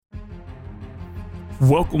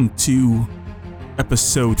Welcome to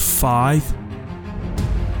episode 5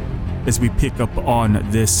 as we pick up on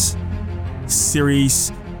this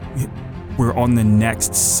series. We're on the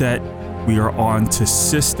next set. We are on to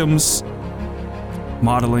systems,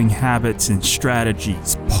 modeling habits and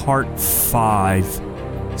strategies, part 5,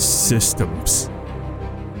 systems.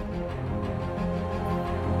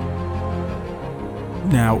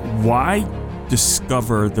 Now, why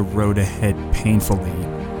discover the road ahead painfully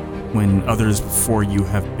when others before you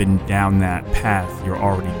have been down that path you're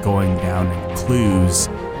already going down, and clues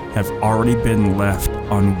have already been left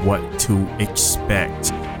on what to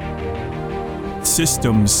expect?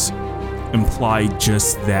 Systems imply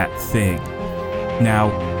just that thing. Now,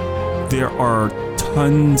 there are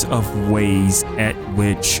tons of ways at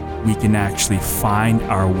which we can actually find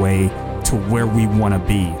our way to where we want to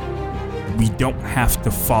be. We don't have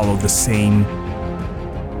to follow the same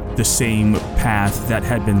path that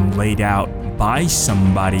had been laid out by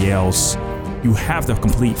somebody else. You have the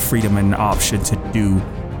complete freedom and option to do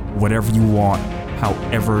whatever you want,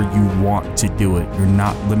 however you want to do it. You're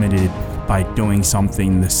not limited by doing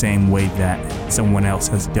something the same way that someone else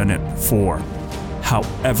has done it before.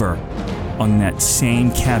 However, on that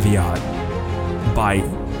same caveat, by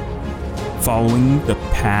following the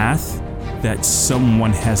path that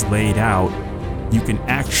someone has laid out, you can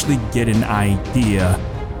actually get an idea,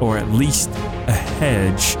 or at least a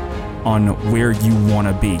hedge, on where you want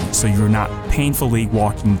to be. So you're not painfully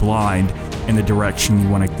walking blind in the direction you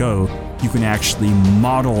want to go. You can actually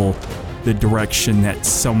model the direction that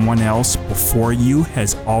someone else before you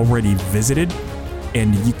has already visited,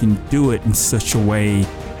 and you can do it in such a way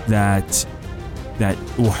that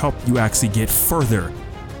will help you actually get further,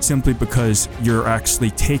 simply because you're actually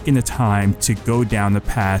taking the time to go down the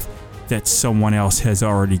path that someone else has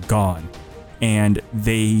already gone. And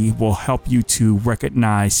they will help you to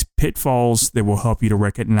recognize pitfalls. They will help you to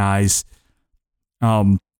recognize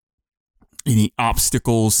any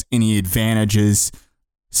obstacles, any advantages.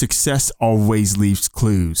 Success always leaves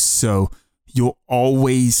clues. So you'll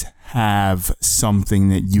always have something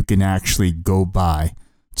that you can actually go by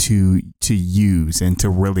to use and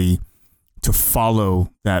to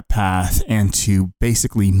follow that path, and to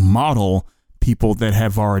basically model people that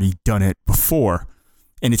have already done it before.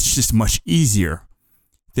 And it's just much easier.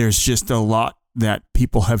 There's just a lot that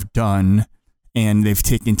people have done, and they've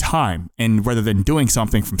taken time. And rather than doing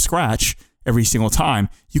something from scratch every single time,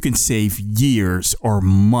 you can save years or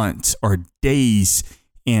months or days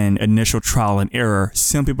in initial trial and error,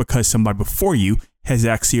 simply because somebody before you has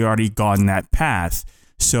actually already gone that path.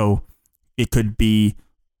 So it could be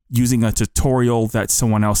using a tutorial that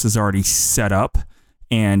someone else has already set up,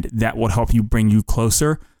 and that will help you bring you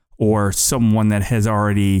closer, or someone that has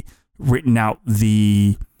already written out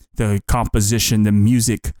the composition, the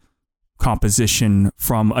music composition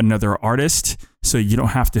from another artist, so you don't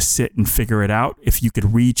have to sit and figure it out. If you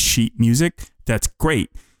could read sheet music, that's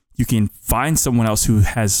great. You can find someone else who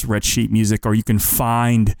has read sheet music, or you can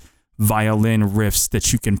find violin riffs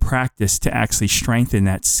that you can practice to actually strengthen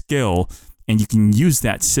that skill, and you can use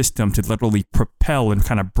that system to literally propel and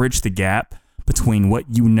kind of bridge the gap between what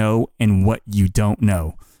you know and what you don't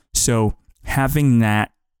know. So having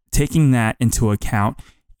that, taking that into account,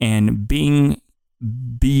 and being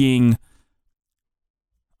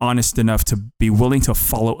honest enough to be willing to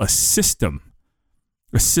follow a system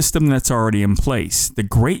that's already in place. The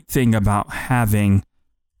great thing about having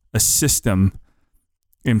a system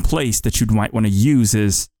in place that you might want to use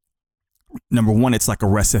is, number one, it's like a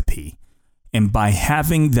recipe. And by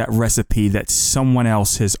having that recipe that someone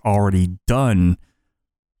else has already done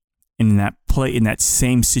in that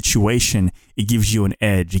same situation, it gives you an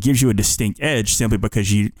edge. It gives you a distinct edge, simply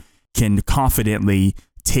because you can confidently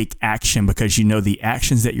take action, because you know the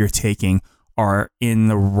actions that you're taking are in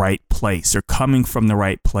the right place, they're coming from the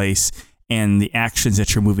right place, and the actions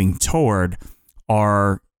that you're moving toward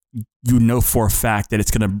are, you know for a fact that it's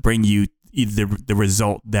going to bring you either the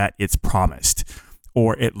result that it's promised,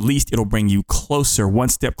 or at least it'll bring you closer, one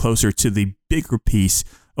step closer to the bigger piece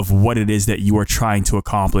of what it is that you are trying to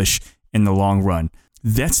accomplish in the long run.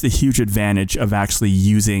 That's the huge advantage of actually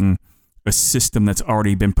using a system that's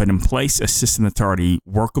already been put in place, a system that's already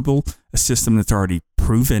workable, a system that's already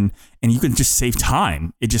proven, and you can just save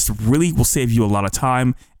time. It just really will save you a lot of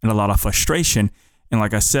time and a lot of frustration. And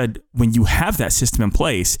like I said, when you have that system in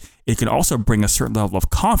place, it can also bring a certain level of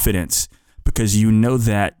confidence, because you know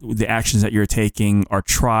that the actions that you're taking are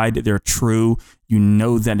tried, they're true. You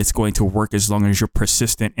know that it's going to work as long as you're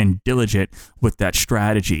persistent and diligent with that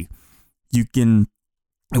strategy. It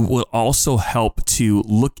will also help to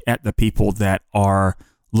look at the people that are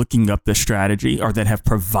looking up the strategy, or that have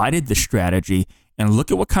provided the strategy, and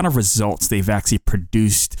look at what kind of results they've actually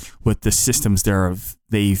produced with the systems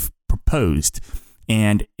they've proposed.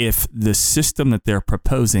 And if the system that they're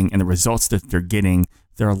proposing and the results that they're getting,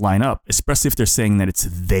 they're line up, especially if they're saying that it's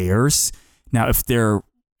theirs. Now, if they're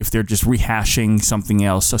just rehashing something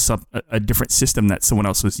else, a different system that someone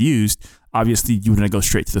else has used, obviously you want to go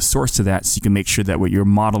straight to the source of that so you can make sure that what you're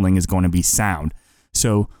modeling is going to be sound.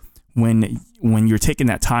 So when you're taking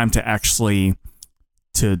that time to actually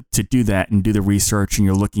to do that and do the research, and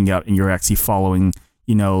you're looking out and you're actually following,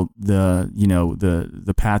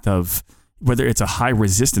 the path of, whether it's a high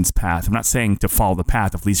resistance path, I'm not saying to follow the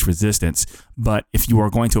path of least resistance, but if you are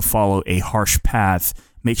going to follow a harsh path,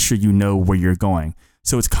 make sure you know where you're going.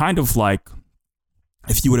 So it's kind of like,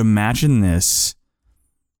 if you would imagine the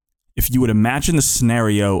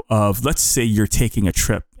scenario of, let's say you're taking a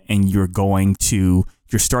trip and you're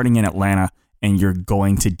starting in Atlanta and you're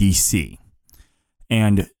going to DC.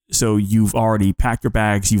 And so you've already packed your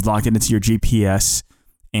bags, you've logged it into your GPS,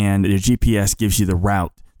 and the GPS gives you the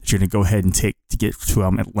route that you're going to go ahead and take to get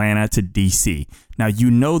from Atlanta to DC. Now, you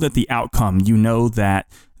know that the outcome, you know that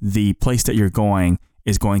the place that you're going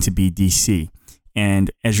is going to be DC. And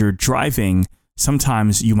as you're driving,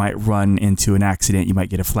 sometimes you might run into an accident, you might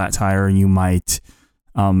get a flat tire, and you're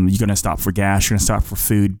going to stop for gas, you're going to stop for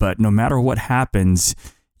food. But no matter what happens,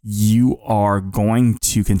 you are going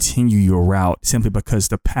to continue your route simply because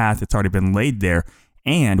the path that's already been laid there.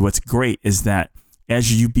 And what's great is that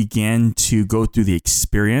as you begin to go through the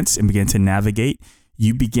experience and begin to navigate,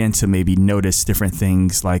 you begin to maybe notice different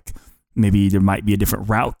things, like maybe there might be a different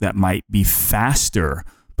route that might be faster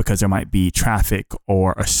because there might be traffic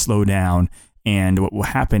or a slowdown. And what will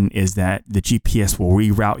happen is that the GPS will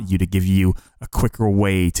reroute you to give you a quicker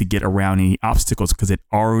way to get around any obstacles because it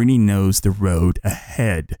already knows the road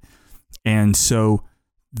ahead. And so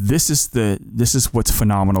this is what's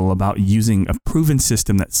phenomenal about using a proven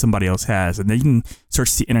system that somebody else has. And then you can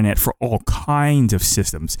search the internet for all kinds of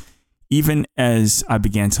systems. Even as I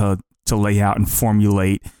began to lay out and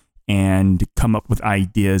formulate and come up with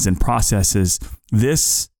ideas and processes,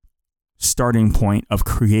 this starting point of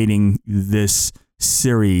creating this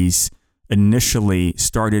series initially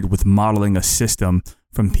started with modeling a system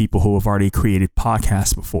from people who have already created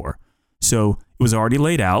podcasts before. So it was already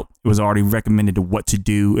laid out. It was already recommended to what to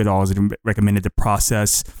do. It always recommended the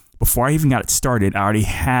process. Before I even got it started, I already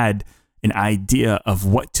had an idea of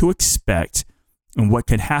what to expect and what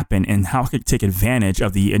could happen and how I could take advantage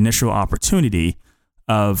of the initial opportunity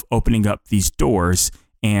of opening up these doors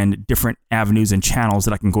and different avenues and channels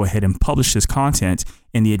that I can go ahead and publish this content,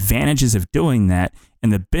 and the advantages of doing that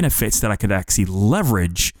and the benefits that I could actually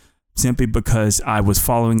leverage simply because I was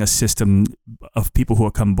following a system of people who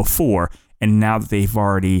have come before. And now that they've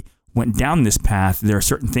already went down this path, there are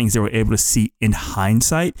certain things they were able to see in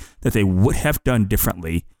hindsight that they would have done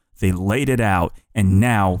differently. They laid it out. And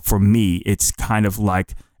now for me, it's kind of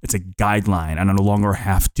like it's a guideline. I no longer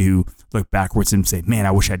have to look backwards and say, man,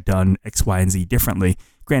 I wish I'd done X, Y, and Z differently.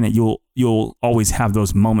 Granted, you'll always have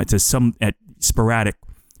those moments at sporadic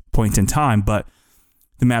points in time, but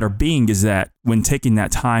the matter being is that when taking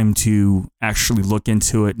that time to actually look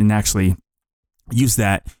into it and actually use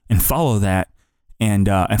that and follow that and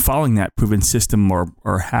following that proven system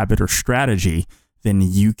or habit or strategy, then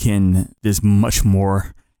there's much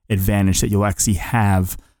more advantage that you'll actually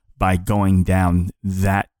have by going down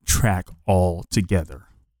that track altogether.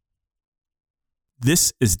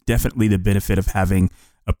 This is definitely the benefit of having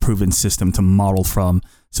a proven system to model from,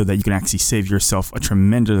 so that you can actually save yourself a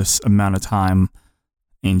tremendous amount of time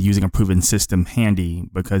in using a proven system handy,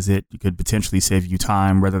 because it could potentially save you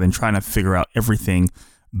time rather than trying to figure out everything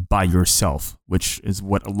by yourself, which is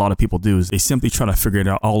what a lot of people do, is they simply try to figure it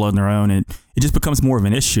out all on their own, and it just becomes more of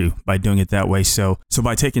an issue by doing it that way. So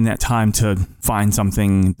by taking that time to find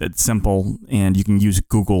something that's simple, and you can use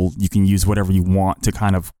Google, you can use whatever you want to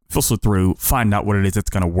kind of filter through, find out what it is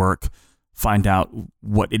that's going to work, find out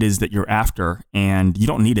what it is that you're after, and you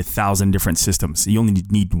don't need 1,000 different systems. You only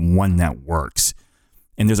need one that works.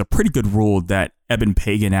 And there's a pretty good rule that Eben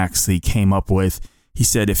Pagan actually came up with. He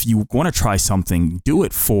said, if you want to try something, give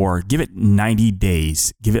it 90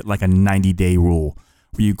 days. Give it like a 90-day rule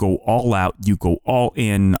where you go all out, you go all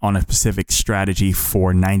in on a specific strategy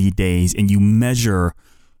for 90 days, and you measure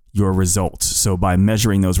your results. So by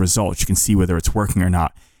measuring those results, you can see whether it's working or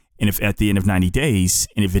not. And if at the end of 90 days,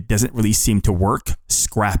 and if it doesn't really seem to work,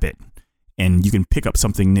 scrap it, and you can pick up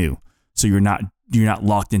something new. So you're not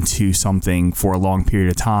locked into something for a long period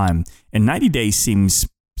of time. And 90 days seems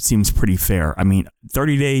pretty fair. I mean,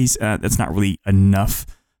 30 days, that's not really enough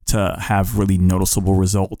to have really noticeable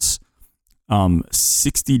results.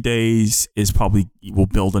 60 days is probably will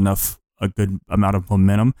build enough a good amount of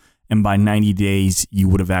momentum. And by 90 days, you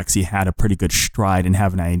would have actually had a pretty good stride and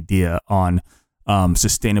have an idea on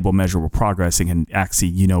sustainable, measurable progress, and can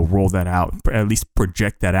actually, roll that out, at least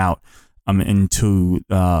project that out into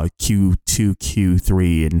Q2,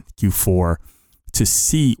 Q3, and Q4 to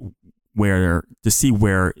see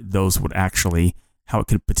where those would actually, how it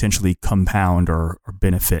could potentially compound or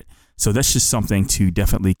benefit. So that's just something to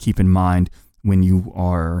definitely keep in mind when you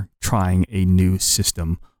are trying a new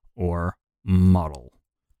system or model.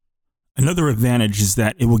 Another advantage is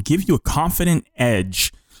that it will give you a confident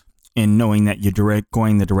edge in knowing that you're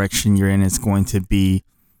going the direction you're in is going to be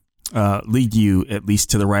lead you at least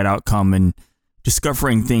to the right outcome. And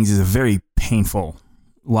discovering things is very painful,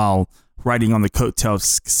 while riding on the coattails of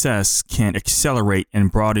success can accelerate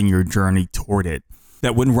and broaden your journey toward it.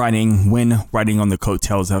 That when riding on the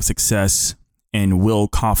coattails of success and will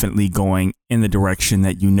confidently going in the direction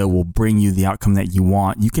that will bring you the outcome that you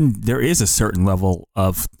want, there is a certain level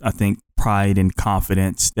of, I think, pride and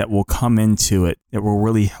confidence that will come into it that will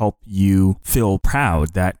really help you feel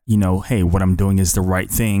proud that, hey, what I'm doing is the right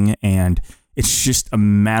thing. And it's just a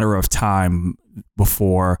matter of time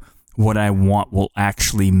before what I want will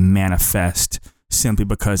actually manifest, simply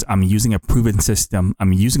because I'm using a proven system,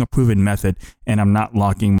 I'm using a proven method, and I'm not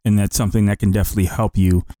locking. And that's something that can definitely help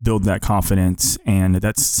you build that confidence and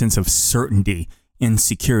that sense of certainty and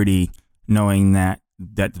security, knowing that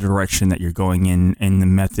the direction that you're going in and the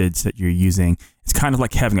methods that you're using. It's kind of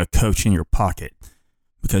like having a coach in your pocket,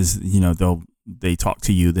 because, they talk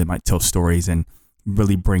to you, they might tell stories and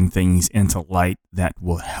really bring things into light that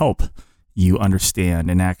will help you understand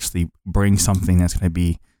and actually bring something that's going to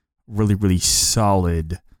be really, really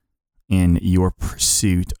solid in your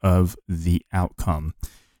pursuit of the outcome.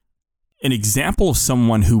 An example of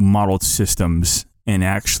someone who modeled systems and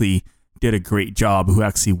actually did a great job, who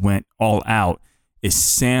actually went all out, is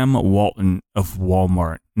Sam Walton of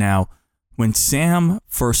Walmart. Now, when Sam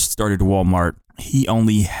first started Walmart, he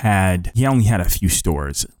only had a few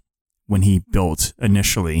stores when he built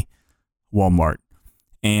initially Walmart,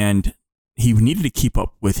 and he needed to keep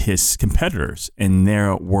up with his competitors, and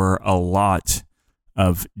there were a lot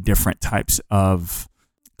of different types of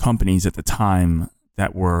companies at the time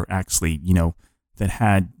that were actually, that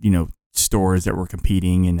had, stores that were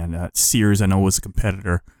competing, and Sears, I know, was a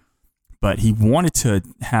competitor, but he wanted to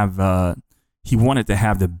have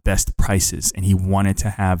the best prices, and he wanted to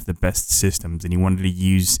have the best systems, and he wanted to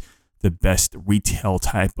use the best retail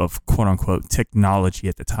type of quote unquote technology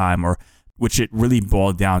at the time, which it really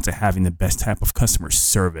boiled down to having the best type of customer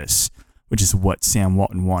service, which is what Sam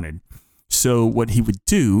Walton wanted. So what he would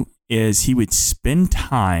do is he would spend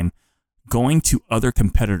time going to other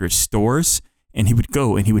competitors' stores, and he would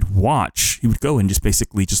go and just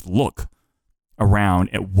basically just look around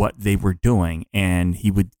at what they were doing, and he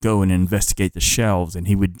would go and investigate the shelves, and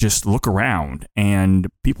he would just look around, and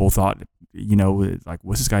people thought, like,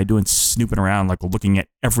 what's this guy doing, snooping around, like looking at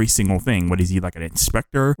every single thing? What is he, like an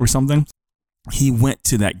inspector or something? He went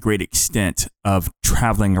to that great extent of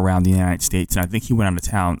traveling around the United States, and I think he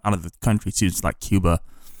went out of the country too, like Cuba,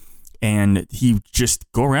 and he would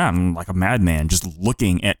just go around like a madman, just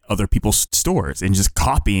looking at other people's stores and just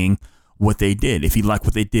copying what they did. If he liked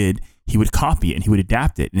what they did, he would copy it and he would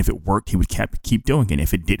adapt it, and if it worked, he would keep doing it.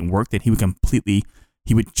 If it didn't work, then he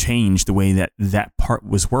would change the way that part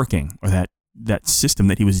was working, or that system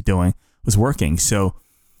that he was doing was working. So,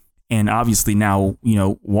 and obviously now,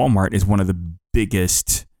 Walmart is one of the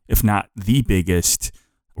biggest, if not the biggest,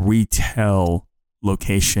 retail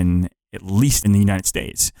location, at least in the United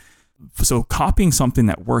States. So copying something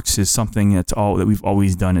that works is something that we've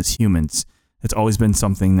always done as humans. It's always been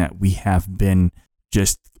something that we have been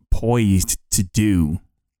just poised to do,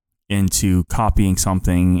 into copying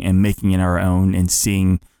something and making it our own, and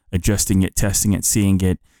adjusting it, testing it, seeing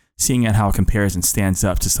it how it compares and stands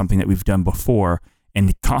up to something that we've done before,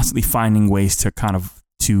 and constantly finding ways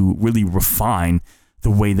to really refine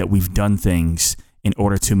the way that we've done things in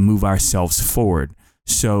order to move ourselves forward.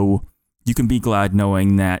 So you can be glad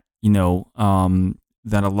knowing that,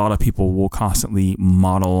 that a lot of people will constantly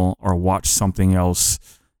model or watch something else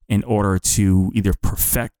in order to either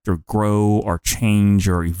perfect or grow or change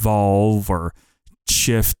or evolve or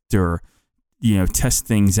shift or, test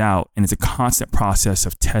things out. And it's a constant process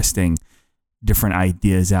of testing different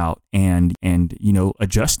ideas out and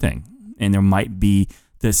adjusting. And there might be,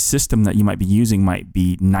 the system that you might be using might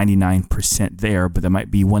be 99% there, but there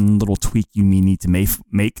might be one little tweak you may need to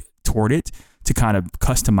make toward it to kind of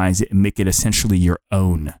customize it and make it essentially your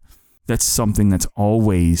own. That's something that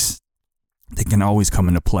can always come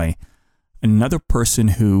into play. Another person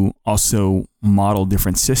who also modeled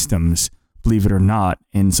different systems believe it or not,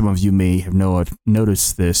 and some of you may have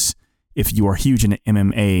noticed this if you are huge into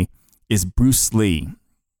MMA, is Bruce Lee.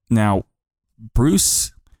 Now,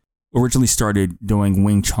 Bruce originally started doing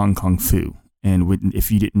Wing Chun Kung Fu. And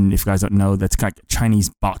if you guys don't know, that's kind of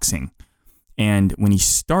Chinese boxing. And when he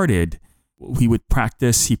started, he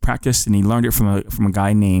practiced and he learned it from a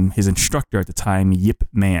guy named, his instructor at the time, Yip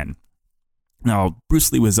Man. Now,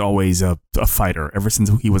 Bruce Lee was always a fighter ever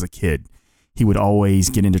since he was a kid. He would always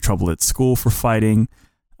get into trouble at school for fighting.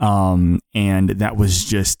 And that was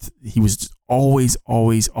he was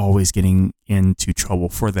always getting into trouble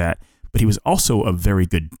for that. But he was also a very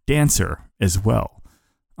good dancer as well.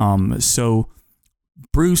 So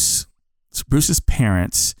Bruce's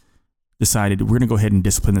parents decided, we're going to go ahead and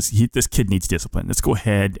discipline this. This kid needs discipline. Let's go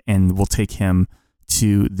ahead and we'll take him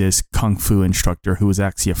to this kung fu instructor who was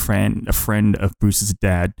actually a friend of Bruce's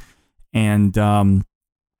dad. And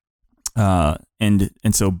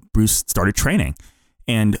so Bruce started training,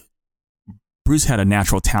 and Bruce had a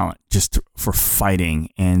natural talent just for fighting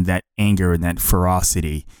and that anger and that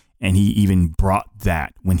ferocity. And he even brought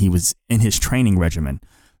that when he was in his training regimen.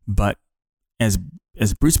 But as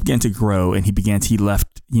Bruce began to grow and he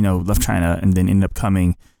left China and then ended up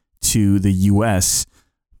coming to the US,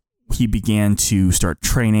 he began to start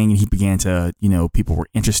training, and he began to, people were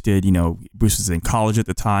interested. Bruce was in college at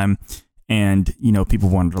the time, and, people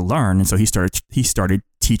wanted to learn. And so he started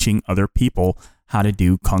teaching other people how to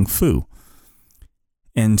do Kung Fu.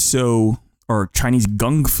 And so, or Chinese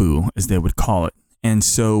Gung Fu, as they would call it. And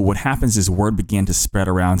so what happens is word began to spread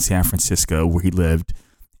around San Francisco where he lived,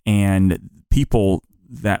 and people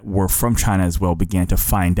that were from China as well began to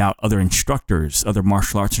find out. Other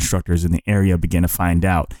martial arts instructors in the area began to find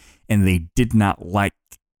out, and they did not like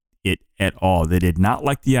it at all. They did not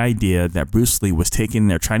like the idea that Bruce Lee was taking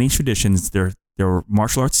their Chinese traditions, their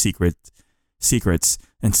martial arts secrets,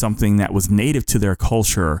 and something that was native to their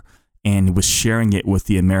culture, and was sharing it with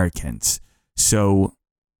the Americans. So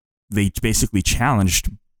they basically challenged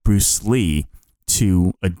Bruce Lee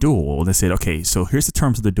to a duel. They said, okay, so here's the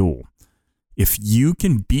terms of the duel. If you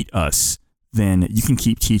can beat us, then you can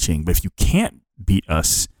keep teaching. But if you can't beat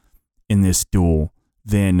us in this duel,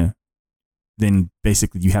 then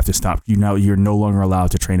basically you have to stop. You're no longer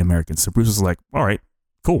allowed to train Americans. So Bruce was like, all right,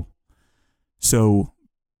 cool. So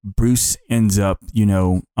Bruce ends up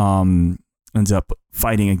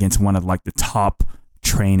fighting against one of like the top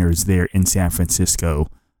trainers there in San Francisco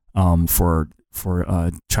for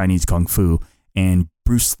Chinese Kung Fu, and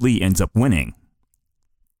Bruce Lee ends up winning.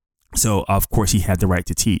 So of course he had the right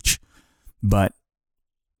to teach, but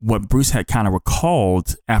what Bruce had kind of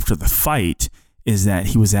recalled after the fight is that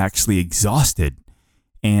he was actually exhausted,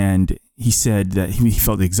 and he said that he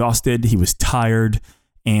felt exhausted, he was tired,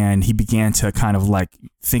 and he began to kind of like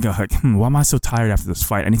think of like, why am I so tired after this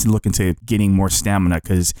fight? I need to look into getting more stamina,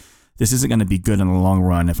 because this isn't going to be good in the long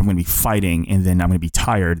run. If I'm going to be fighting and then I'm going to be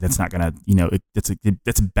tired, that's not going to,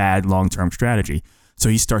 that's a bad long-term strategy. So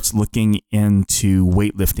he starts looking into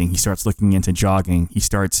weightlifting. He starts looking into jogging. He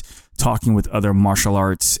starts talking with other martial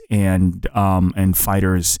arts and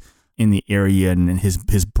fighters in the area. And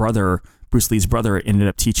his brother, Bruce Lee's brother, ended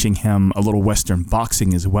up teaching him a little Western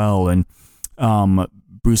boxing as well. And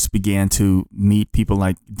Bruce began to meet people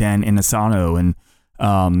like Dan Inosanto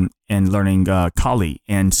and learning Kali.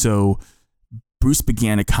 And so Bruce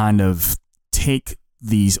began to kind of take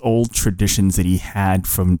these old traditions that he had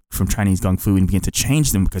from Chinese Kung Fu and began to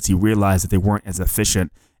change them, because he realized that they weren't as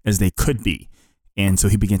efficient as they could be. And so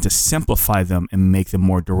he began to simplify them and make them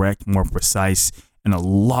more direct, more precise, and a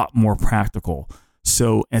lot more practical.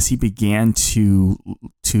 So as he began to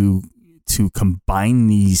combine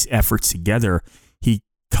these efforts together, he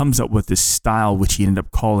comes up with this style which he ended up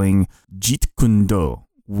calling Jeet Kune Do,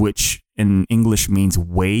 which in English means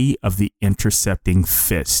way of the intercepting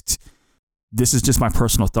fist. This is just my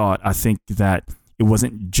personal thought. I think that it was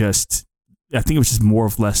just more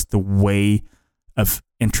or less the way of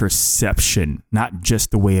interception, not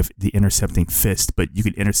just the way of the intercepting fist, but you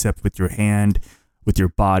can intercept with your hand, with your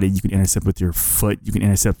body, you can intercept with your foot, you can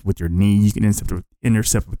intercept with your knee, you can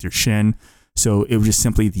intercept with your shin. So it was just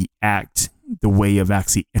simply the way of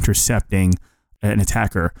actually intercepting an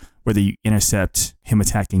attacker, whether you intercept him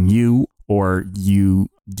attacking you or you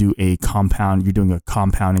do you're doing a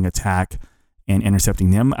compounding attack and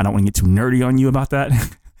intercepting them. I don't want to get too nerdy on you about that.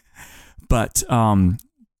 but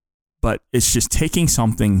it's just taking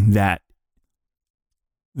something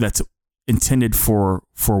that's intended for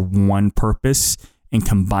one purpose and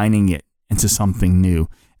combining it into something new.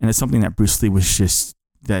 And it's something that Bruce Lee was just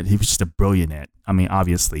a brilliant at. I mean,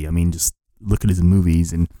 obviously, just look at his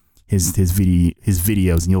movies and his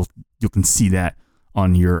videos, and you can see that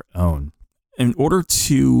on your own. In order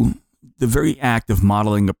to, the very act of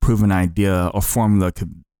modeling a proven idea or formula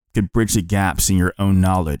could bridge the gaps in your own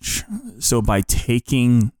knowledge. So by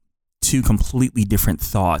taking two completely different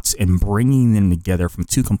thoughts and bringing them together from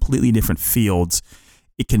two completely different fields,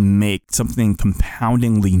 it can make something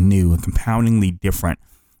compoundingly new and compoundingly different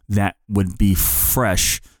that would be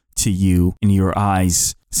fresh to you in your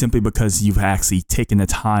eyes, simply because you've actually taken the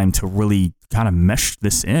time to really kind of mesh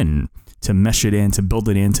this in, to mesh it in, to build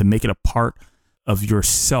it in, to make it a part of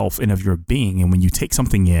yourself and of your being. And when you take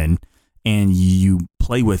something in and you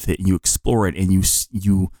play with it, you explore it, and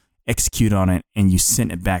you execute on it, and you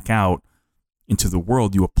send it back out into the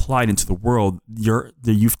world, you apply it into the world,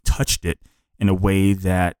 you've touched it in a way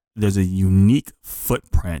that there's a unique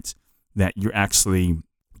footprint that you're actually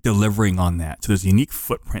delivering on that. So there's a unique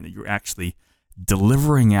footprint that you're actually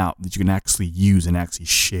delivering out that you can actually use and actually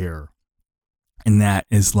share. And that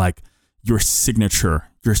is like your signature.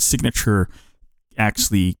 Your signature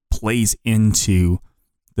actually plays into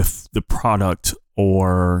the product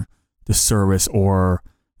or the service or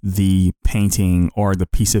the painting or the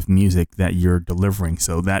piece of music that you're delivering.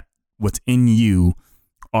 So that what's in you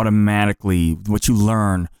automatically, what you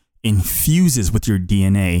learn, infuses with your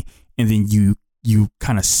DNA, and then you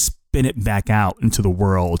kind of spin it back out into the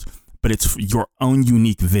world, but it's your own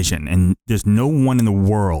unique vision. And there's no one in the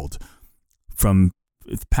world, from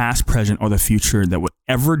the past, present, or the future, that would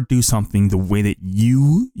ever do something the way that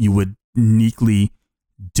you would uniquely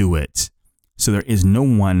do it. So there is no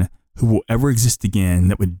one who will ever exist again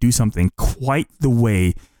that would do something quite the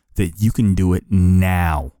way that you can do it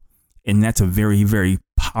now. And that's a very, very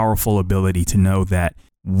powerful ability to know that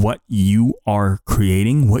what you are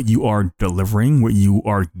creating, what you are delivering, what you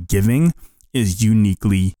are giving is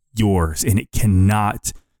uniquely yours. And it can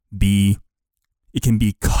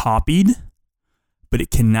be copied, but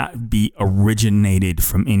it cannot be originated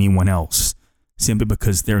from anyone else, simply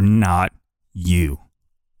because they're not you.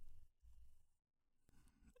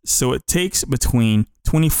 So it takes between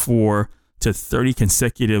 24 to 30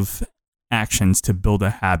 consecutive actions to build a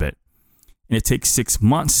habit. And it takes 6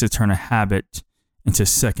 months to turn a habit into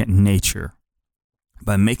second nature.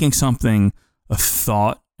 By making something a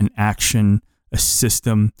thought, an action, a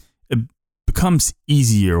system, it becomes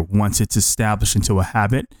easier once it's established into a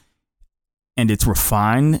habit, and it's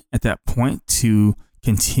refined at that point to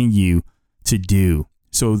continue to do.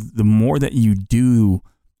 So the more that you do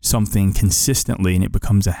something consistently and it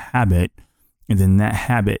becomes a habit, and then that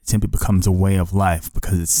habit simply becomes a way of life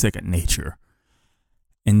because it's second nature.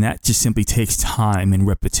 And that just simply takes time and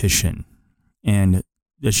repetition. And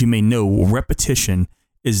as you may know, repetition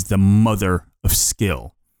is the mother of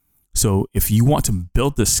skill. So if you want to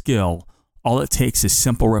build the skill, all it takes is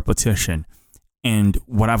simple repetition. And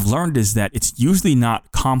what I've learned is that it's usually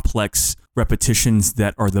not complex repetitions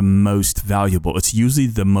that are the most valuable. It's usually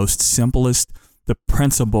the most simplest, the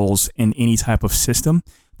principles in any type of system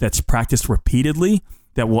that's practiced repeatedly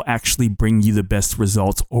that will actually bring you the best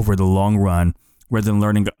results over the long run, rather than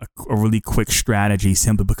learning a really quick strategy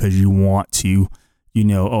simply because you want to, I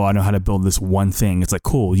know how to build this one thing. It's like,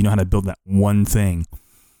 cool, you know how to build that one thing.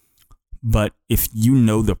 But if you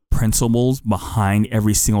know the principles behind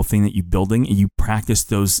every single thing that you're building and you practice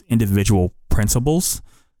those individual principles,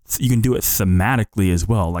 you can do it thematically as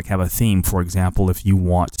well. Like have a theme, for example, if you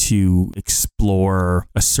want to explore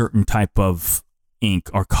a certain type of ink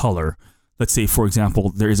or color. Let's say, for example,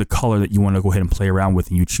 there is a color that you want to go ahead and play around with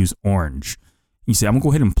and you choose orange. You say, I'm going to go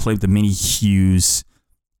ahead and play with the many hues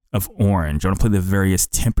of orange. I'm going to play the various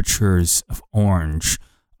temperatures of orange.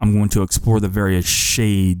 I'm going to explore the various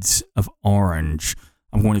shades of orange.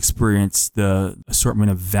 I'm going to experience the assortment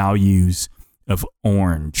of values of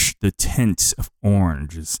orange, the tints of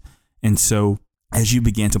oranges. And so as you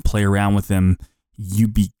begin to play around with them, you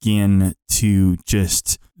begin to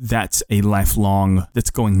that's a lifelong, that's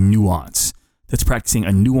going nuance. That's practicing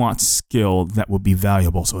a nuanced skill that will be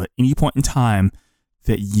valuable. So at any point in time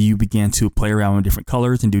that you begin to play around with different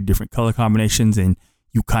colors and do different color combinations, and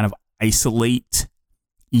you kind of isolate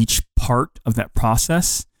each part of that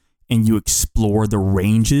process and you explore the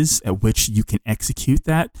ranges at which you can execute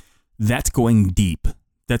that, that's going deep.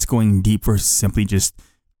 That's going deep versus simply just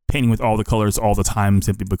painting with all the colors all the time,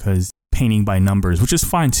 simply because painting by numbers, which is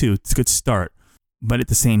fine too. It's a good start. But at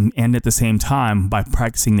the same time, by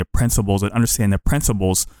practicing the principles and understanding the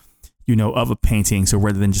principles, of a painting. So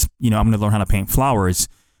rather than just, I'm going to learn how to paint flowers.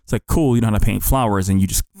 It's like, cool, you know how to paint flowers and you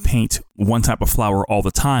just paint one type of flower all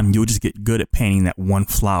the time. You'll just get good at painting that one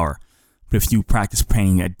flower. But if you practice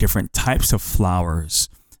painting at different types of flowers,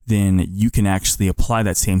 then you can actually apply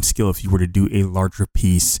that same skill if you were to do a larger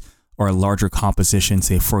piece or a larger composition,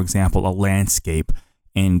 say, for example, a landscape,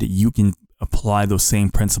 and you can apply those same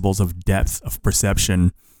principles of depth of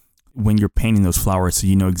perception when you're painting those flowers, so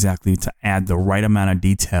you know exactly to add the right amount of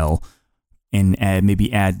detail and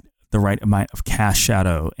maybe add the right amount of cast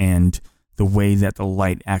shadow and the way that the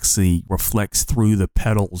light actually reflects through the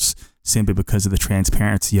petals simply because of the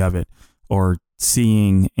transparency of it, or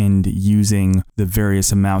seeing and using the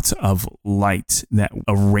various amounts of light that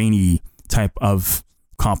a rainy type of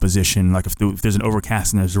composition, like if there's an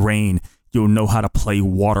overcast and there's rain, you'll know how to play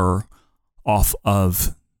water off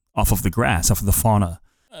of the grass, off of the fauna.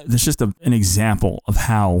 There's just an example of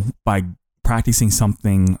how by practicing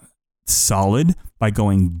something solid, by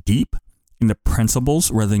going deep in the principles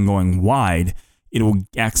rather than going wide, it will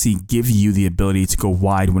actually give you the ability to go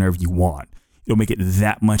wide whenever you want. It'll make it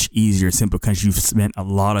that much easier simply because you've spent a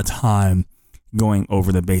lot of time going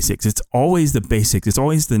over the basics. It's always the basics. It's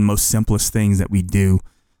always the most simplest things that we do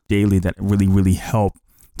daily that really, really help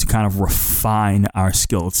to kind of refine our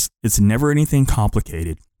skills. It's never anything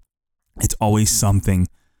complicated. It's always something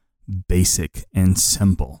basic and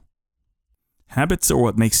simple. Habits are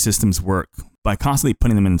what makes systems work by constantly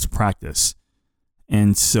putting them into practice.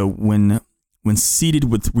 And so when seeded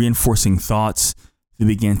with reinforcing thoughts, they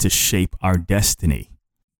begin to shape our destiny.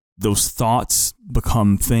 Those thoughts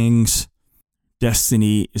become things.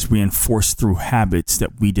 Destiny is reinforced through habits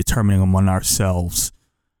that we determine among ourselves.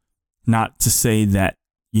 Not to say that,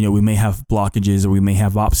 we may have blockages or we may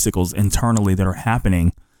have obstacles internally that are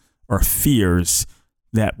happening or fears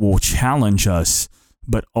that will challenge us,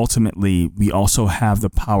 but ultimately we also have the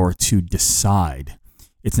power to decide.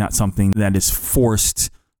 It's not something that is forced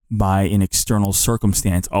by an external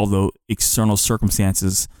circumstance, although external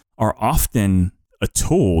circumstances are often a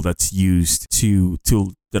tool that's used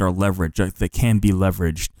that are leveraged, that can be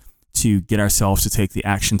leveraged to get ourselves to take the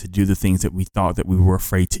action to do the things that we thought that we were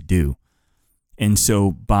afraid to do. And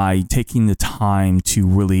so by taking the time to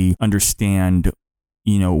really understand,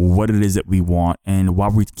 what it is that we want and why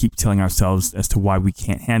we keep telling ourselves as to why we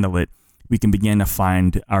can't handle it, we can begin to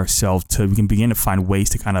find ways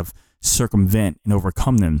to kind of circumvent and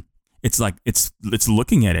overcome them. It's like, it's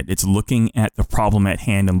looking at it. It's looking at the problem at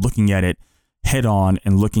hand and looking at it head on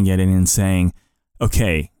and looking at it and saying,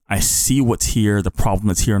 okay, I see what's here, the problem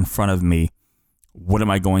that's here in front of me. What am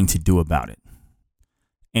I going to do about it?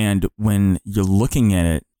 And when you're looking at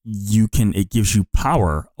it, it gives you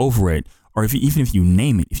power over it. Or even if you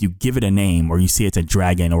name it, if you give it a name, or you see it's a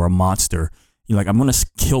dragon or a monster, you're like, I'm going to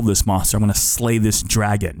kill this monster. I'm going to slay this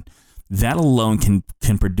dragon. That alone can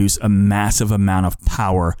produce a massive amount of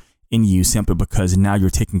power in you simply because now you're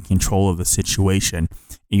taking control of the situation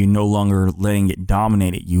and you're no longer letting it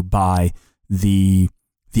dominate you by the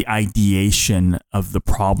ideation of the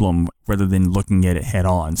problem rather than looking at it head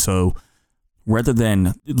on. So rather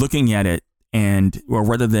than looking at it or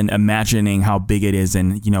rather than imagining how big it is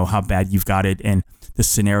and how bad you've got it and the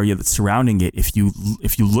scenario that's surrounding it, if you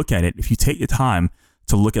look at it, if you take the time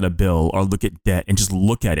to look at a bill or look at debt and just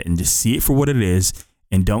look at it and just see it for what it is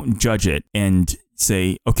and don't judge it and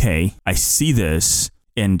say, okay, I see this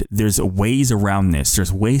and there's ways around this.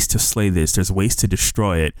 There's ways to slay this. There's ways to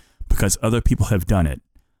destroy it because other people have done it.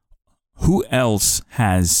 Who else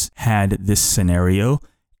has had this scenario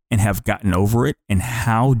and have gotten over it, and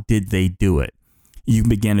how did they do it? You can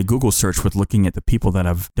begin a Google search with looking at the people that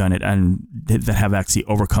have done it and that have actually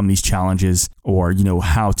overcome these challenges, or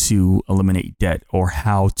how to eliminate debt, or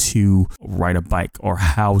how to ride a bike, or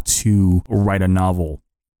how to write a novel.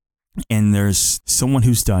 And there's someone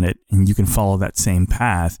who's done it, and you can follow that same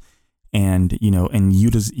path, and and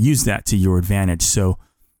use that to your advantage. So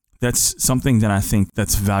that's something that I think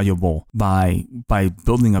that's valuable by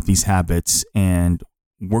building up these habits and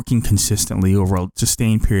working consistently over a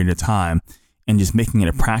sustained period of time, and just making it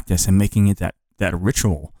a practice and making it that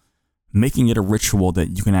ritual, making it a ritual that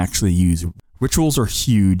you can actually use. Rituals are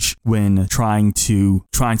huge when trying to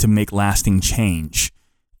make lasting change.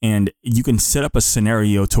 And you can set up a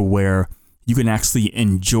scenario to where you can actually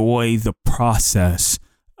enjoy the process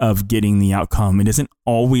of getting the outcome. It doesn't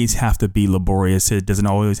always have to be laborious. It doesn't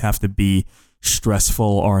always have to be stressful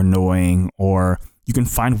or annoying, or you can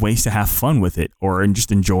find ways to have fun with it or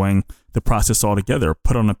just enjoying the process altogether.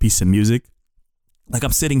 Put on a piece of music. Like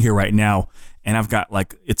I'm sitting here right now and I've got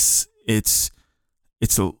it's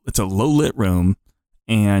a low lit room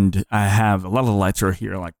and I have a lot of the lights are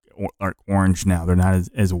here like orange now. They're not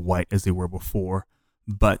as white as they were before,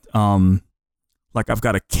 but I've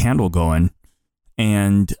got a candle going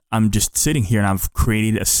and I'm just sitting here and I've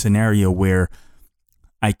created a scenario where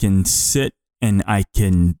I can sit and I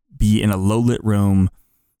can be in a low lit room.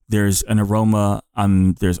 There's an aroma,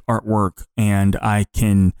 there's artwork, and I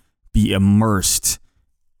can be immersed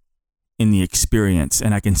in the experience,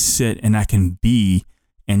 and I can sit and I can be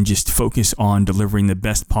and just focus on delivering the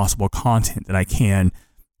best possible content that I can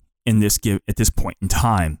at this point in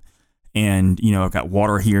time. And, I've got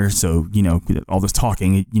water here. So, all this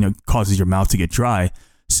talking, causes your mouth to get dry.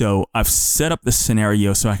 So I've set up this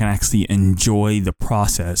scenario so I can actually enjoy the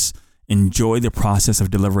process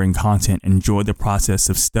of delivering content, enjoy the process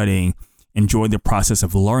of studying, enjoy the process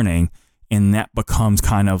of learning. And that becomes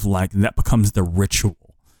the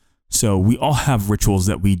ritual. So we all have rituals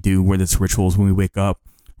that we do, whether it's rituals when we wake up,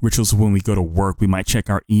 rituals when we go to work. We might check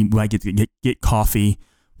we might get coffee.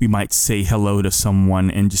 We might say hello to someone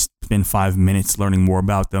and just spend 5 minutes learning more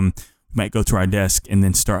about them. We might go to our desk and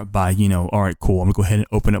then start by, all right, cool. I'm gonna go ahead and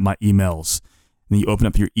open up my emails. And then you open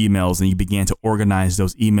up your emails and you begin to organize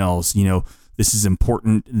those emails. This is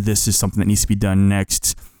important. This is something that needs to be done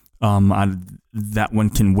next. That one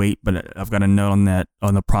can wait, but I've got a note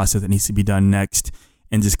on the process that needs to be done next.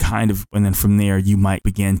 And just and then from there, you might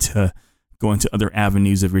begin to go into other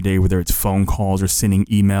avenues of your day, whether it's phone calls or sending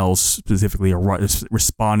emails specifically, or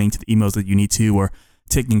responding to the emails that you need to, or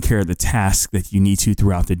taking care of the tasks that you need to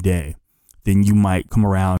throughout the day. Then you might come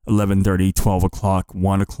around 11:30, 12 o'clock,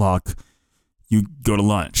 1 o'clock, you go to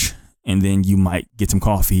lunch, and then you might get some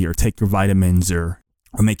coffee or take your vitamins or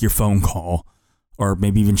make your phone call, or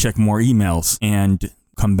maybe even check more emails and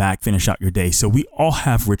come back, finish out your day. So we all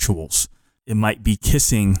have rituals. It might be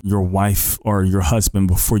kissing your wife or your husband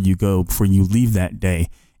before you leave that day.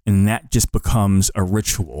 And that just becomes a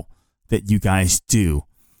ritual that you guys do.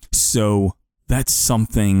 So that's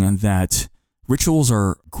something that rituals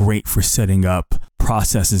are great for setting up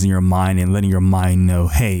processes in your mind and letting your mind know,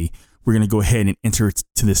 hey, we're going to go ahead and enter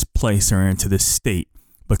to this place or into this state,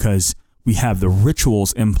 because we have the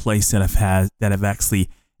rituals in place that have actually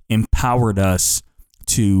empowered us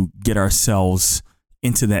to get ourselves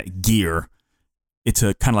into that gear. It's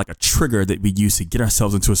kind of like a trigger that we use to get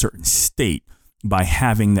ourselves into a certain state by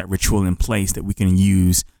having that ritual in place that we can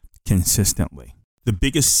use consistently. The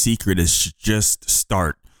biggest secret is to just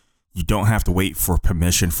start. You don't have to wait for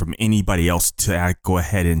permission from anybody else to go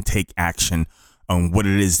ahead and take action on what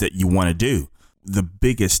it is that you want to do. The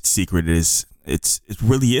biggest secret is it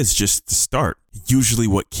really is just to start. Usually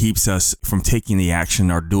what keeps us from taking the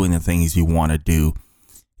action or doing the things we want to do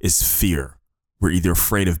is fear. We're either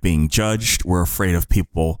afraid of being judged. We're afraid of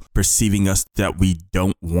people perceiving us that we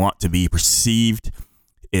don't want to be perceived.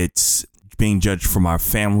 It's being judged from our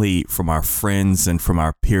family, from our friends, and from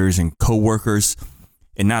our peers and coworkers.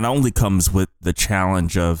 It not only comes with the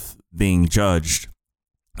challenge of being judged,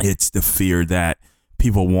 it's the fear that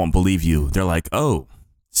people won't believe you. They're like, oh,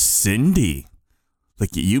 Cindy, look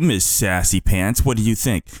at you, Miss Sassy Pants. What do you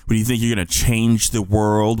think? What do you think, you're going to change the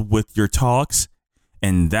world with your talks?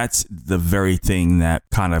 And that's the very thing that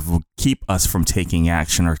kind of will keep us from taking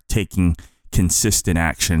action or taking consistent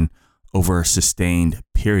action over a sustained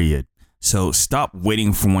period. So stop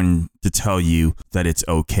waiting for one to tell you that it's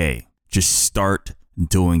okay. Just start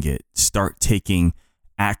doing it. Start taking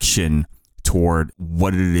action toward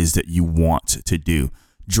what it is that you want to do.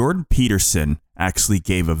 Jordan Peterson actually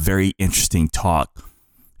gave a very interesting talk,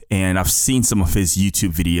 and I've seen some of his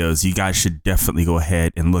YouTube videos. You guys should definitely go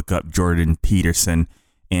ahead and look up Jordan Peterson.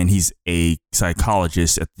 And he's a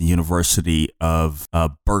psychologist at the University of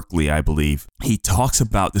Berkeley, I believe. He talks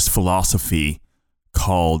about this philosophy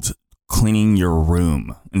called cleaning your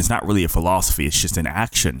room. And it's not really a philosophy. It's just an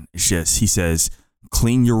action. He says,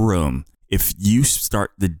 clean your room. If you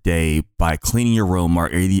start the day by cleaning your room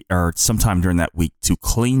or sometime during that week to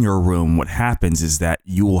clean your room, what happens is that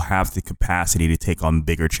you will have the capacity to take on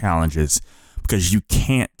bigger challenges, because you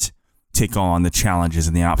can't take on the challenges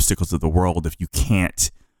and the obstacles of the world if you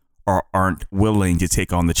can't or aren't willing to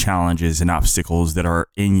take on the challenges and obstacles that are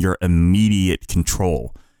in your immediate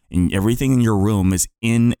control. And everything in your room is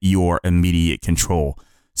in your immediate control.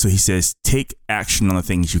 So he says, take action on the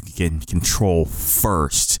things you can control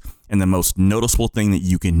first. And the most noticeable thing that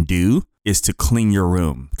you can do is to clean your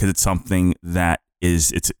room, because it's something that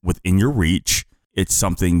it's within your reach. It's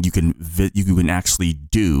something you can actually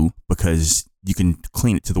do, because you can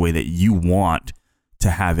clean it to the way that you want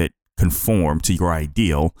to have it conform to your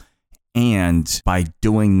ideal. And by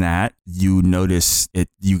doing that, you notice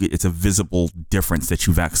it's a visible difference that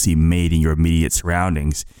you've actually made in your immediate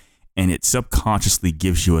surroundings. And it subconsciously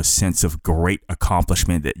gives you a sense of great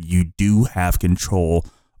accomplishment that you do have control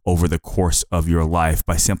over the course of your life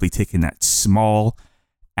by simply taking that small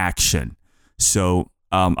action. So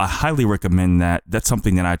I highly recommend that. That's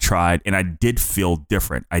something that I tried, and I did feel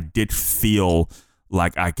different. I did feel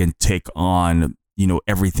like I can take on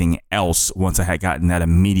everything else once I had gotten that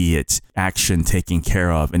immediate action taken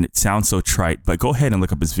care of. And it sounds so trite, but go ahead and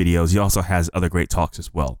look up his videos. He also has other great talks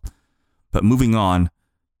as well. But moving on,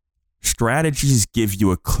 strategies give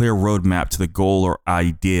you a clear roadmap to the goal or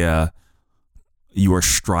idea you are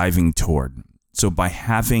striving toward. So by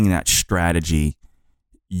having that strategy,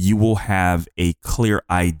 you will have a clear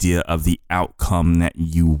idea of the outcome that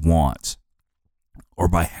you want. Or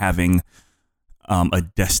by having a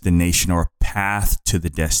destination or a path to the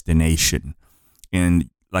destination. And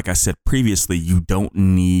like I said previously, you don't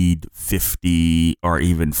need 50 or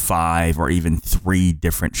even 5 or even 3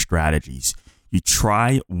 different strategies. You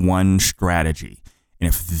try one strategy. And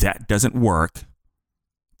if that doesn't work,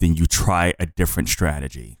 then you try a different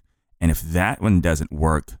strategy. And if that one doesn't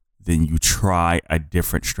work, then you try a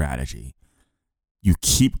different strategy. You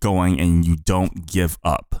keep going and you don't give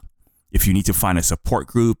up. If you need to find a support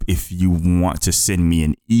group, if you want to send me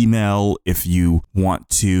an email, if you want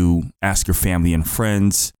to ask your family and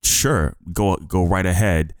friends, sure, go right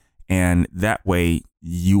ahead. And that way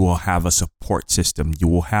you will have a support system. You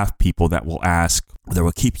will have people that will ask, that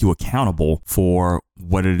will keep you accountable for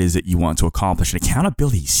what it is that you want to accomplish. And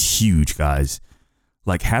accountability is huge, guys.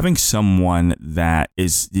 Like having someone that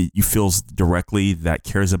you feels directly that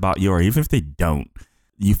cares about you, or even if they don't,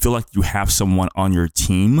 you feel like you have someone on your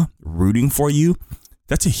team rooting for you,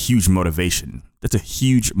 that's a huge motivation. That's a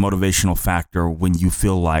huge motivational factor when you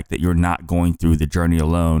feel like that you're not going through the journey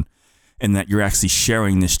alone and that you're actually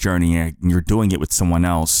sharing this journey and you're doing it with someone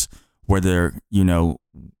else, whether, no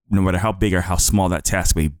matter how big or how small that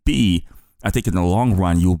task may be. I think in the long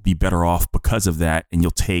run, you'll be better off because of that. And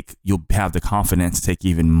you'll have the confidence to take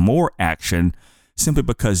even more action simply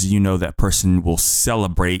because that person will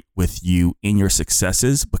celebrate with you in your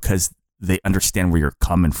successes because they understand where you're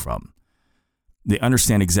coming from. They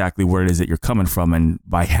understand exactly where it is that you're coming from. And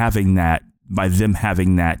by them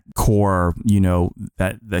having that core,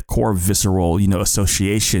 that core visceral,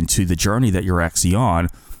 association to the journey that you're actually on,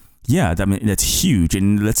 that's huge.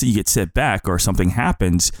 And let's say you get set back or something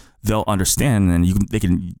happens, they'll understand and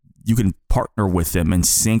you can partner with them and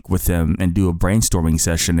sync with them and do a brainstorming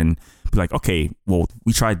session and be like, okay, well,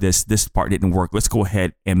 we tried this part didn't work. Let's go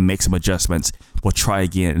ahead and make some adjustments. We'll try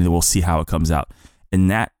again and then we'll see how it comes out.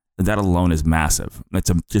 And that alone is massive.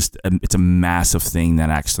 It's a massive thing that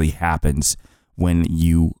actually happens when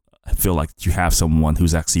you feel like you have someone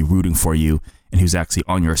who's actually rooting for you and who's actually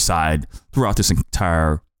on your side throughout this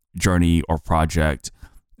entire journey or project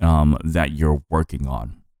that you're working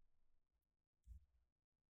on.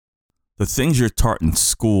 The things you're taught in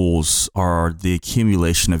schools are the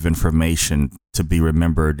accumulation of information to be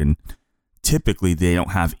remembered, and typically they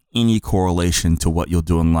don't have any correlation to what you'll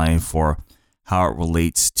do in life or how it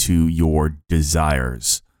relates to your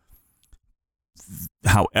desires.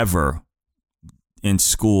 However, in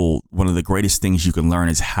school, one of the greatest things you can learn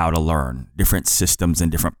is how to learn, different systems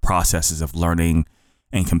and different processes of learning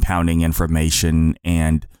and compounding information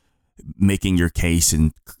and making your case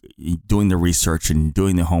and doing the research and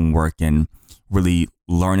doing the homework and really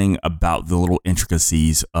learning about the little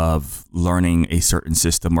intricacies of learning a certain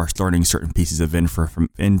system or learning certain pieces of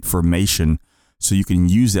information so you can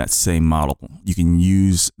use that same model. You can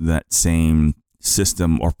use that same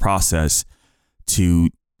system or process to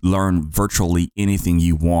learn virtually anything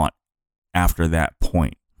you want after that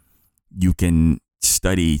point. You can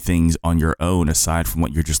study things on your own aside from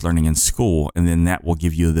what you're just learning in school, and then that will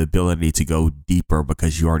give you the ability to go deeper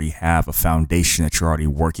because you already have a foundation that you're already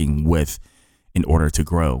working with in order to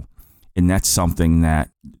grow. And that's something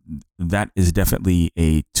that is definitely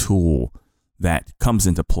a tool that comes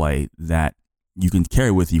into play that you can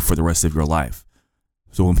carry with you for the rest of your life.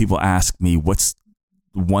 So when people ask me what's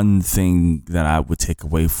one thing that I would take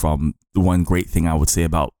away from, the one great thing I would say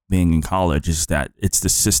about being in college is that it's the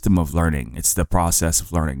system of learning. It's the process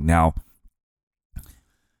of learning. Now,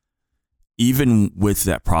 even with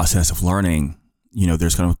that process of learning,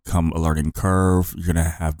 there's going to come a learning curve. You're going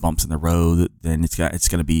to have bumps in the road. Then it's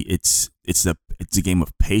a game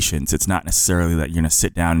of patience. It's not necessarily that you're going to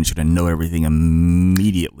sit down and you're going to know everything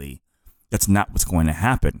immediately. That's not what's going to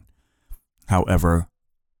happen. However,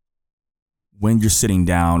 when you're sitting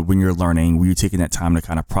down, when you're learning, when you're taking that time to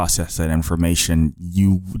kind of process that information,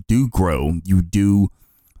 you do grow. You do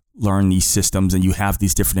learn these systems, and you have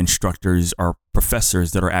these different instructors or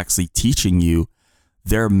professors that are actually teaching you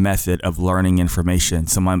their method of learning information.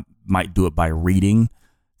 Someone might do it by reading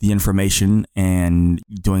the information and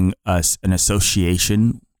doing an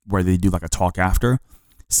association where they do like a talk after.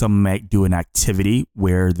 Some might do an activity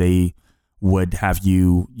where they would have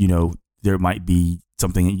you, there might be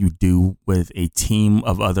something that you do with a team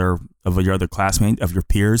of your other classmates, of your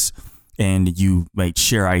peers, and you might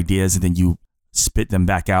share ideas and then you spit them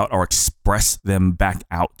back out or express them back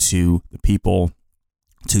out to the people,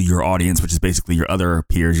 to your audience, which is basically your other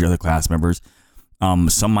peers, your other class members.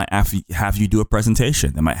 Some might have you do a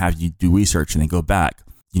presentation. They might have you do research and then go back,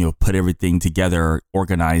 put everything together,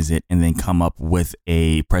 organize it, and then come up with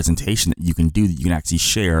a presentation that you can do that you can actually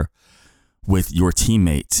share with your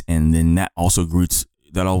teammates. And then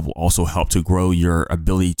that'll also help to grow your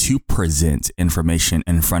ability to present information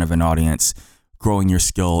in front of an audience, growing your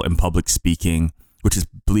skill in public speaking, which is,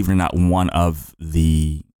 believe it or not, one of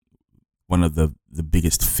the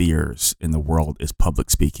biggest fears in the world is public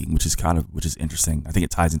speaking, which is interesting. I think it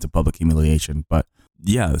ties into public humiliation. But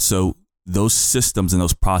yeah, so those systems and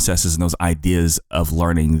those processes and those ideas of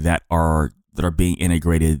learning that are being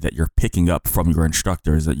integrated, that you're picking up from your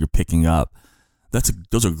instructors, that you're picking up,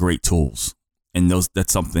 those are great tools. And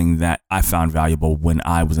that's something that I found valuable when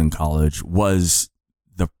I was in college was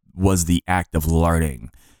the act of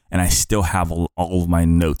learning. And I still have all of my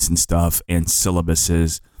notes and stuff and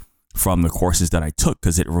syllabuses from the courses that I took,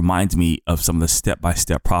 because it reminds me of some of the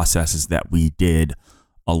step-by-step processes that we did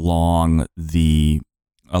along the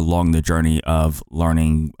journey of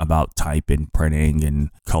learning about type and printing and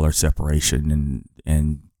color separation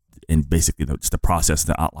and basically just the process,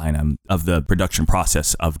 the outline of the production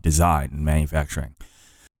process of design and manufacturing.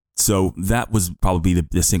 So that was probably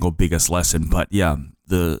the single biggest lesson. But yeah,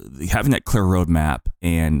 the having that clear roadmap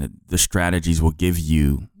and the strategies will give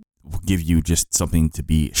you just something to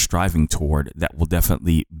be striving toward that will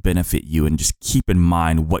definitely benefit you. And just keep in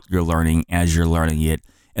mind what you're learning as you're learning it,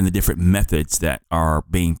 and the different methods that are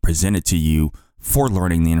being presented to you for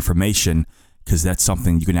learning the information, because that's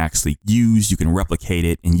something you can actually use, you can replicate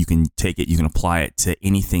it, and you can take it, you can apply it to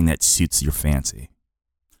anything that suits your fancy.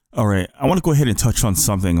 All right, I want to go ahead and touch on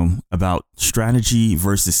something about strategy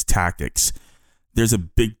versus tactics. There's a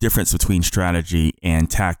big difference between strategy and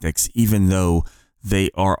tactics, even though they're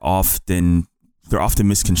often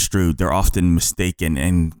misconstrued, they're often mistaken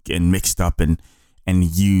and mixed up and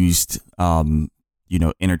used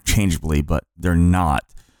interchangeably, but they're not.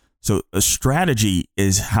 So a strategy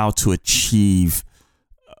is how to achieve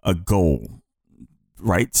a goal,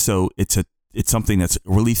 right? So it's something that's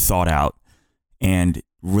really thought out and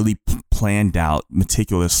really planned out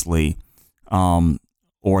meticulously,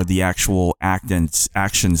 or the actual actions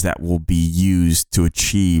that will be used to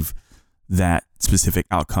achieve that specific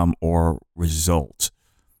outcome or result.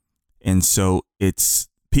 And so it's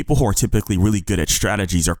people who are typically really good at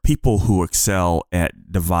strategies are people who excel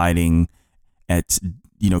at dividing, at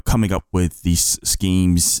coming up with these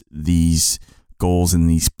schemes, these goals, and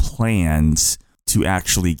these plans to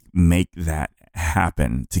actually make that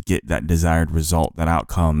happen, to get that desired result, that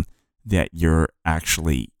outcome that you're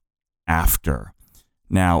actually after.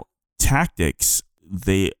 Now, tactics,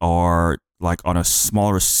 they are like on a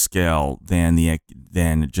smaller scale than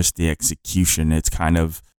just the execution.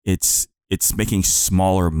 It's making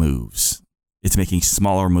smaller moves. It's making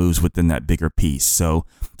smaller moves within that bigger piece. So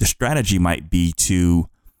the strategy might be to,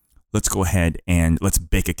 let's go ahead and let's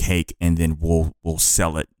bake a cake, and then we'll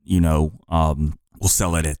sell it. We'll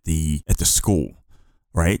sell it at the school,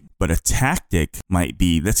 right? But a tactic might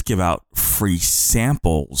be, let's give out free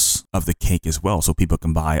samples of the cake as well, so people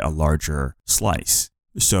can buy a larger slice.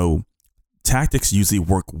 So tactics usually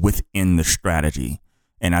work within the strategy,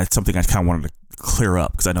 and that's something I kind of wanted to clear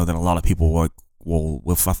up, because I know that a lot of people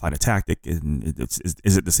will find a tactic, and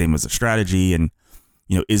is it the same as a strategy? And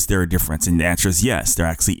is there a difference? And the answer is yes, there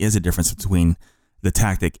actually is a difference between the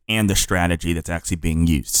tactic and the strategy that's actually being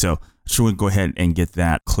used. So should we go ahead and get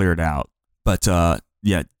that cleared out? But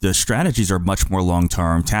the strategies are much more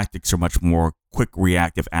long-term. Tactics are much more quick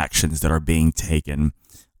reactive actions that are being taken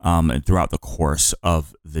throughout the course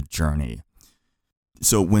of the journey.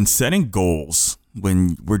 So when setting goals,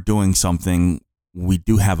 when we're doing something, we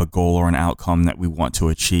do have a goal or an outcome that we want to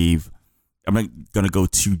achieve. I'm not going to go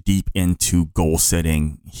too deep into goal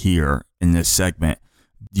setting here in this segment.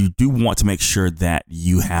 You do want to make sure that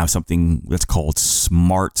you have something that's called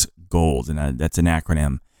SMART goals, and that's an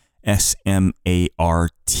acronym,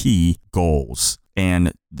 SMART goals.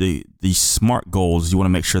 And the SMART goals, you want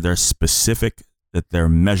to make sure they're specific, that they're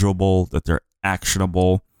measurable, that they're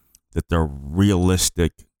actionable, that they're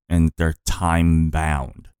realistic, and that they're time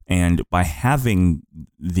bound. And by having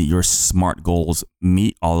your SMART goals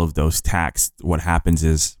meet all of those tasks, what happens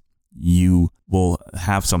is you will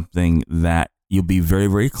have something that you'll be very,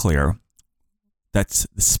 very clear. That's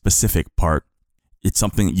the specific part. It's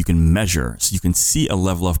something that you can measure, so you can see a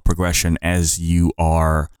level of progression as you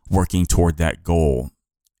are working toward that goal.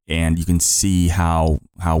 And you can see how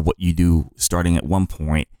what you do starting at one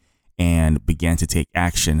point and begin to take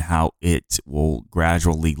action, how it will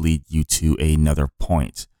gradually lead you to another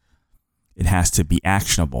point. It has to be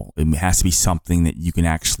actionable. It has to be something that you can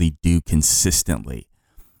actually do consistently.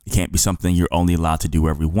 It can't be something you're only allowed to do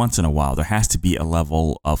every once in a while. There has to be a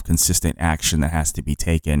level of consistent action that has to be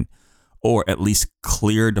taken, or at least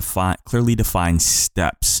clearly defined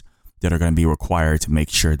steps that are going to be required to make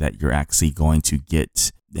sure that you're actually going to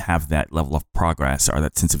have that level of progress or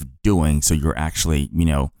that sense of doing. So you're actually,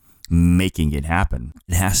 making it happen.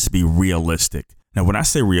 It has to be realistic. Now, when I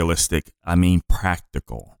say realistic, I mean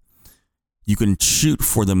practical. You can shoot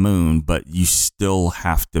for the moon, but you still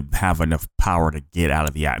have to have enough power to get out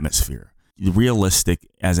of the atmosphere. Realistic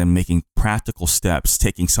as in making practical steps,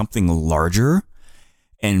 taking something larger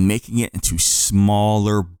and making it into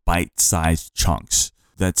smaller bite-sized chunks.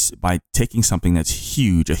 That's by taking something that's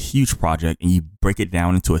huge, a huge project, and you break it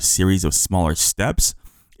down into a series of smaller steps.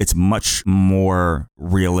 It's much more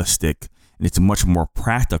realistic and it's much more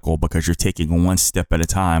practical because you're taking one step at a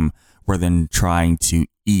time rather than trying to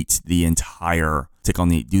do the entire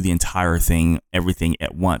thing, everything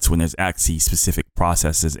at once, when there's actually specific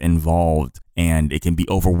processes involved, and it can be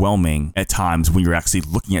overwhelming at times when you're actually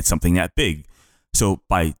looking at something that big. So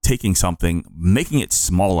by taking something, making it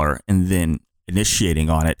smaller, and then initiating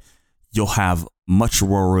on it, you'll have much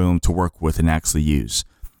more room to work with and actually use.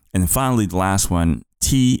 And then finally, the last one,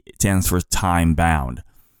 T stands for time bound.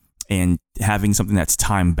 And having something that's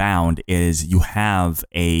time bound is you have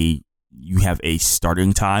a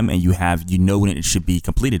starting time, and you know when it should be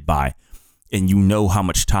completed by, and you know how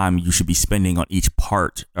much time you should be spending on each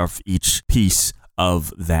part of each piece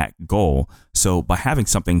of that goal. So by having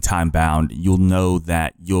something time bound, you'll know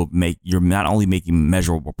that you're not only making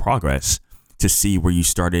measurable progress to see where you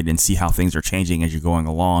started and see how things are changing as you're going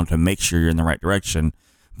along to make sure you're in the right direction,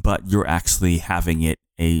 but you're actually having it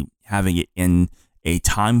in a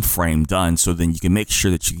time frame done, so then you can make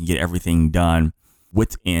sure that you can get everything done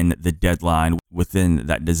within the deadline, within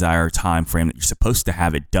that desired time frame that you're supposed to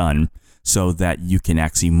have it done, so that you can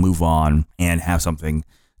actually move on and have something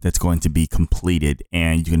that's going to be completed,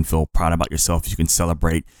 and you can feel proud about yourself. You can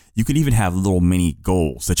celebrate. You can even have little mini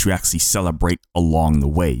goals that you actually celebrate along the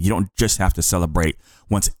way. You don't just have to celebrate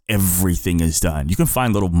once everything is done. You can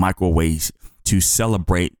find little micro ways to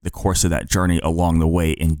celebrate the course of that journey along the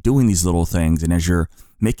way, and doing these little things. And as you're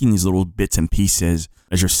making these little bits and pieces,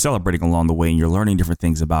 as you're celebrating along the way and you're learning different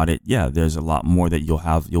things about it, there's a lot more that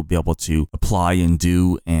you'll be able to apply and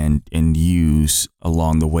do and use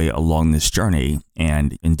along the way, along this journey,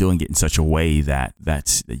 and in doing it in such a way that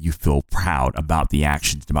you feel proud about the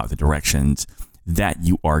actions, about the directions that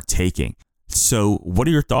you are taking. So what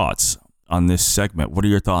are your thoughts on this segment? What are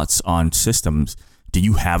your thoughts on systems? Do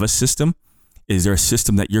you have a system? Is there a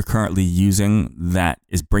system that you're currently using that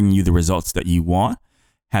is bringing you the results that you want?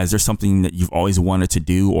 Has there something that you've always wanted to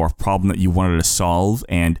do, or a problem that you wanted to solve,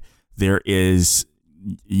 and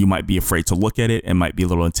you might be afraid to look at it? It might be a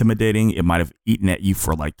little intimidating. It might have eaten at you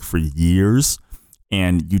for years,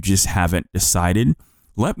 and you just haven't decided.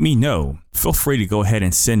 Let me know. Feel free to go ahead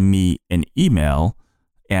and send me an email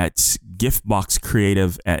at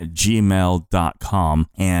giftboxcreative@gmail.com,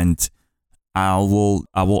 and I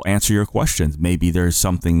will answer your questions. Maybe there's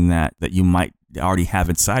something that you might already have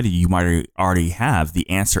inside of you. You might already have the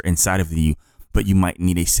answer inside of you, but you might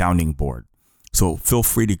need a sounding board. So feel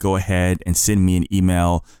free to go ahead and send me an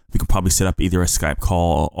email. We can probably set up either a Skype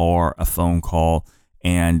call or a phone call,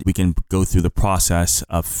 and we can go through the process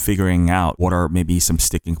of figuring out what are maybe some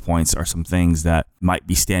sticking points or some things that might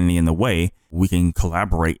be standing in the way. We can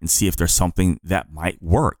collaborate and see if there's something that might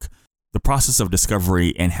work. The process of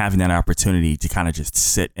discovery and having that opportunity to kind of just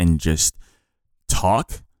sit and just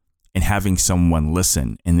talk and having someone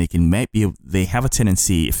listen, and they have a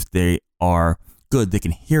tendency, if they are good, they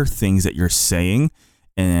can hear things that you're saying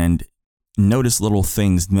and notice little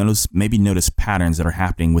things, notice patterns that are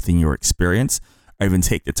happening within your experience, or even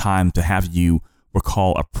take the time to have you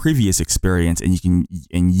recall a previous experience,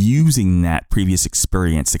 and using that previous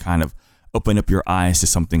experience to kind of open up your eyes to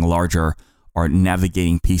something larger, or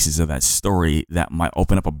navigating pieces of that story that might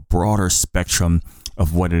open up a broader spectrum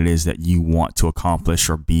of what it is that you want to accomplish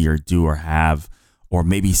or be or do or have, or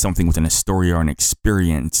maybe something within a story or an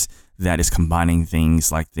experience that is combining things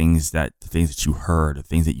that you heard, the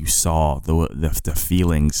things that you saw, the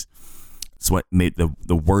feelings. It's what made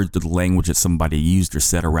the words, the language that somebody used or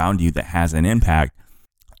said around you that has an impact.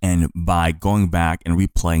 And by going back and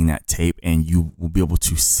replaying that tape, and you will be able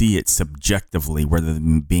to see it subjectively rather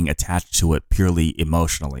than being attached to it purely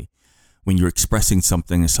emotionally. When you're expressing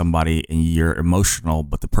something to somebody and you're emotional,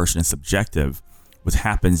 but the person is subjective, what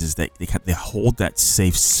happens is that they hold that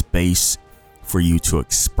safe space for you to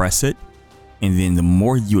express it. And then the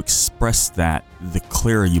more you express that, the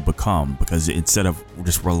clearer you become, because instead of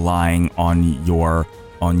just relying on your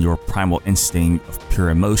primal instinct of pure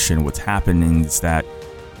emotion, what's happening is that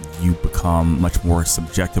you become much more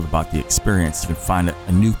subjective about the experience. You can find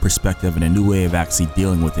a new perspective and a new way of actually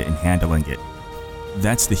dealing with it and handling it.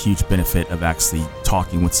 That's the huge benefit of actually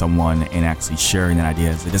talking with someone and actually sharing that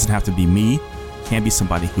ideas. It doesn't have to be me. It can be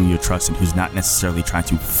somebody who you trust and who's not necessarily trying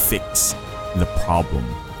to fix the problem,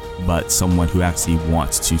 but someone who actually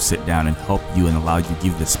wants to sit down and help you and allow you to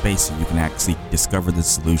give the space so you can actually discover the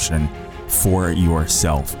solution for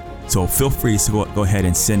yourself. So feel free to go ahead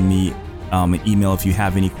and send me an email if you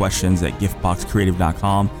have any questions at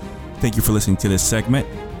giftboxcreative.com. Thank you for listening to this segment.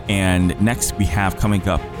 And next we have coming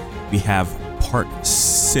up, we have part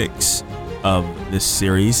 6 of this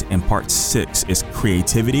series, and part 6 is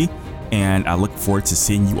creativity. And I look forward to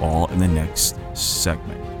seeing you all in the next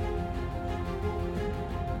segment.